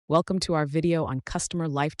Welcome to our video on Customer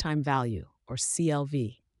Lifetime Value, or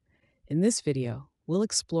CLV. In this video, we'll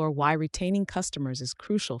explore why retaining customers is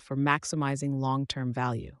crucial for maximizing long-term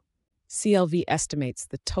value. CLV estimates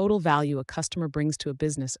the total value a customer brings to a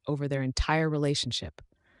business over their entire relationship.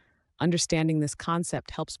 Understanding this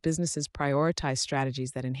concept helps businesses prioritize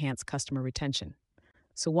strategies that enhance customer retention.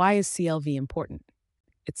 So why is CLV important?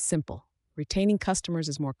 It's simple. Retaining customers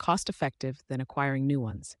is more cost-effective than acquiring new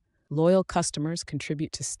ones. Loyal customers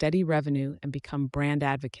contribute to steady revenue and become brand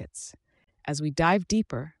advocates. As we dive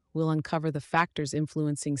deeper, we'll uncover the factors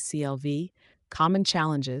influencing CLV, common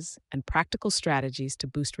challenges, and practical strategies to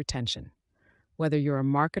boost retention. Whether you're a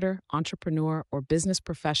marketer, entrepreneur, or business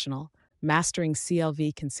professional, mastering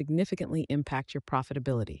CLV can significantly impact your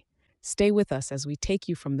profitability. Stay with us as we take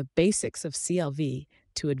you from the basics of CLV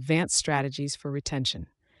to advanced strategies for retention.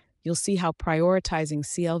 You'll see how prioritizing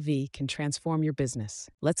CLV can transform your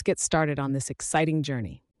business. Let's get started on this exciting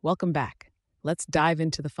journey. Welcome back. Let's dive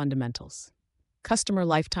into the fundamentals. Customer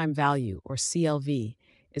lifetime value, or CLV,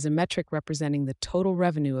 is a metric representing the total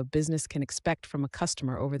revenue a business can expect from a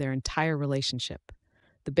customer over their entire relationship.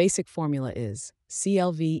 The basic formula is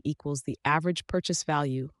CLV equals the average purchase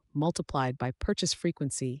value multiplied by purchase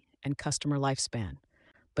frequency and customer lifespan.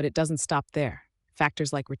 But it doesn't stop there.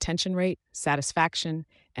 Factors like retention rate, satisfaction,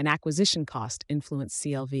 and acquisition cost influence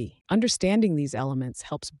CLV. Understanding these elements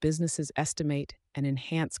helps businesses estimate and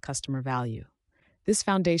enhance customer value. This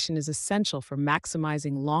foundation is essential for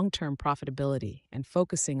maximizing long-term profitability and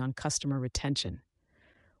focusing on customer retention.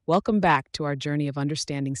 Welcome back to our journey of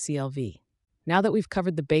understanding CLV. Now that we've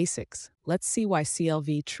covered the basics, let's see why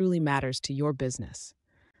CLV truly matters to your business.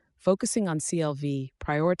 Focusing on CLV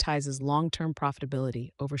prioritizes long-term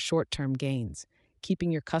profitability over short-term gains,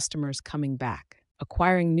 keeping your customers coming back.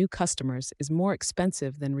 Acquiring new customers is more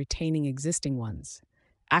expensive than retaining existing ones.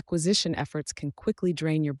 Acquisition efforts can quickly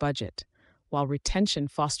drain your budget, while retention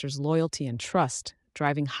fosters loyalty and trust,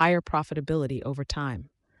 driving higher profitability over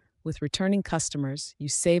time. With returning customers, you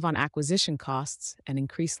save on acquisition costs and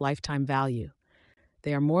increase lifetime value.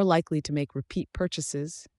 They are more likely to make repeat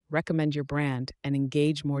purchases, recommend your brand, and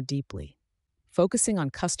engage more deeply. Focusing on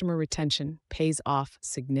customer retention pays off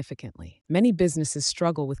significantly. Many businesses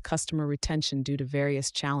struggle with customer retention due to various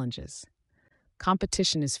challenges.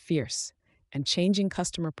 Competition is fierce, and changing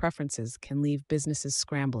customer preferences can leave businesses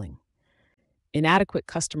scrambling. Inadequate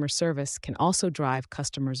customer service can also drive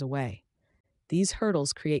customers away. These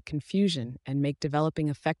hurdles create confusion and make developing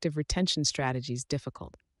effective retention strategies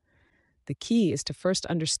difficult. The key is to first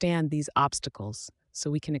understand these obstacles so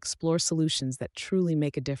we can explore solutions that truly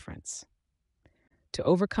make a difference. To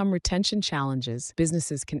overcome retention challenges,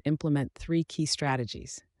 businesses can implement 3 key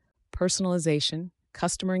strategies: personalization,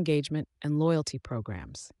 customer engagement, and loyalty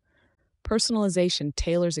programs. Personalization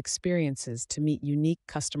tailors experiences to meet unique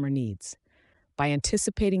customer needs. By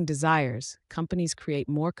anticipating desires, companies create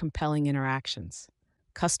more compelling interactions.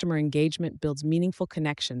 Customer engagement builds meaningful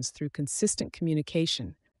connections through consistent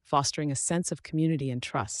communication, fostering a sense of community and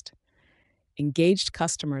trust. Engaged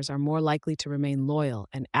customers are more likely to remain loyal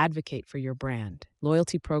and advocate for your brand.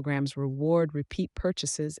 Loyalty programs reward repeat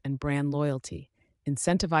purchases and brand loyalty,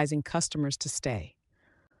 incentivizing customers to stay.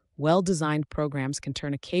 Well-designed programs can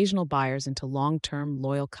turn occasional buyers into long-term,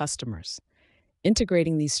 loyal customers.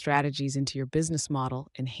 Integrating these strategies into your business model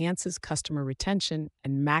enhances customer retention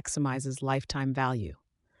and maximizes lifetime value.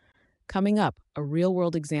 Coming up, a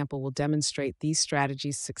real-world example will demonstrate these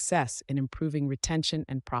strategies' success in improving retention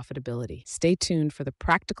and profitability. Stay tuned for the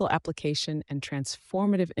practical application and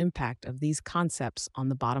transformative impact of these concepts on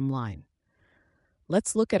the bottom line.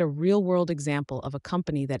 Let's look at a real-world example of a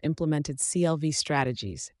company that implemented CLV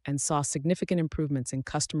strategies and saw significant improvements in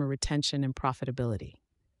customer retention and profitability.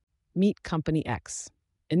 Meet Company X.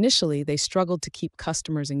 Initially, they struggled to keep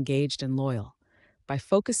customers engaged and loyal. By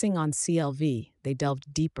focusing on CLV, they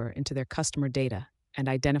delved deeper into their customer data and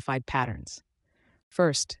identified patterns.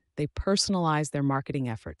 First, they personalized their marketing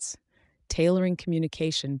efforts, tailoring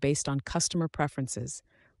communication based on customer preferences,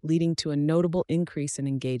 leading to a notable increase in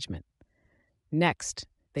engagement. Next,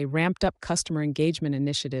 they ramped up customer engagement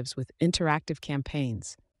initiatives with interactive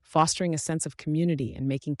campaigns, fostering a sense of community and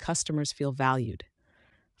making customers feel valued.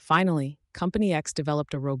 Finally, Company X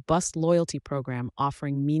developed a robust loyalty program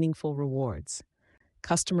offering meaningful rewards.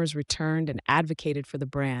 Customers returned and advocated for the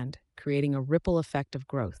brand, creating a ripple effect of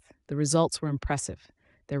growth. The results were impressive.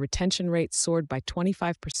 Their retention rate soared by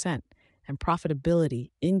 25%, and profitability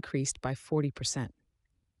increased by 40%.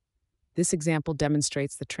 This example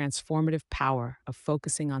demonstrates the transformative power of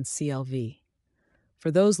focusing on CLV. For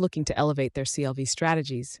those looking to elevate their CLV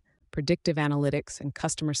strategies, predictive analytics and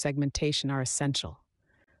customer segmentation are essential.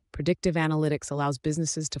 Predictive analytics allows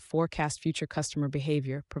businesses to forecast future customer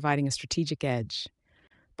behavior, providing a strategic edge.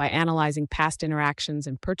 By analyzing past interactions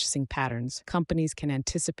and purchasing patterns, companies can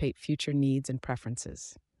anticipate future needs and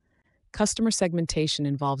preferences. Customer segmentation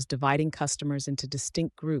involves dividing customers into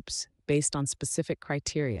distinct groups based on specific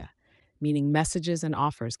criteria, meaning messages and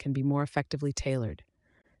offers can be more effectively tailored.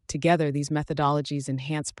 Together, these methodologies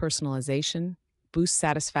enhance personalization, boost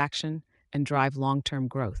satisfaction, and drive long-term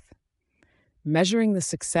growth. Measuring the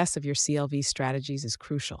success of your CLV strategies is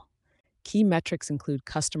crucial. Key metrics include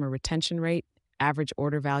customer retention rate, average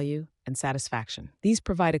order value, and satisfaction. These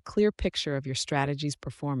provide a clear picture of your strategy's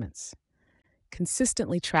performance.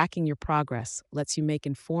 Consistently tracking your progress lets you make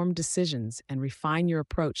informed decisions and refine your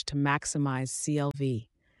approach to maximize CLV.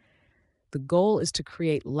 The goal is to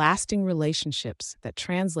create lasting relationships that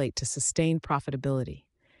translate to sustained profitability.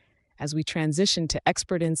 As we transition to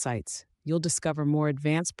expert insights, you'll discover more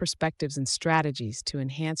advanced perspectives and strategies to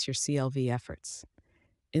enhance your CLV efforts.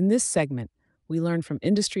 In this segment, we learn from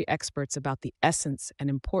industry experts about the essence and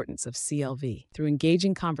importance of CLV. Through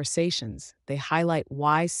engaging conversations, they highlight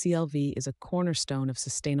why CLV is a cornerstone of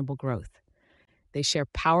sustainable growth. They share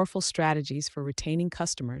powerful strategies for retaining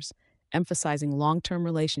customers, emphasizing long-term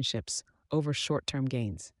relationships over short-term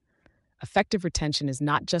gains. Effective retention is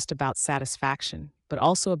not just about satisfaction, but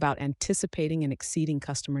also about anticipating and exceeding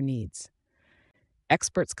customer needs.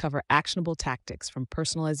 Experts cover actionable tactics from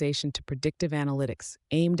personalization to predictive analytics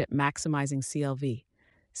aimed at maximizing CLV.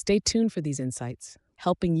 Stay tuned for these insights,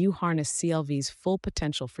 helping you harness CLV's full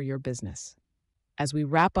potential for your business. As we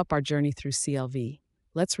wrap up our journey through CLV,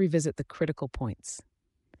 let's revisit the critical points.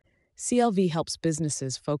 CLV helps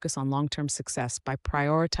businesses focus on long-term success by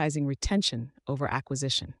prioritizing retention over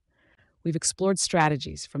acquisition. We've explored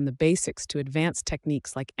strategies from the basics to advanced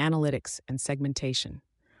techniques like analytics and segmentation.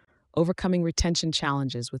 Overcoming retention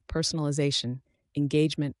challenges with personalization,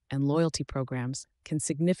 engagement, and loyalty programs can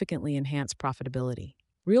significantly enhance profitability.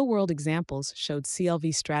 Real-world examples showed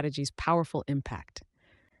CLV strategies' powerful impact.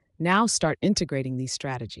 Now start integrating these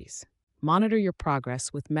strategies. Monitor your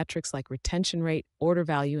progress with metrics like retention rate, order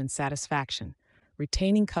value, and satisfaction.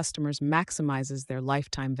 Retaining customers maximizes their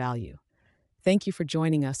lifetime value. Thank you for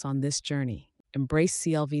joining us on this journey. Embrace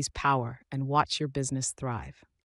CLV's power and watch your business thrive.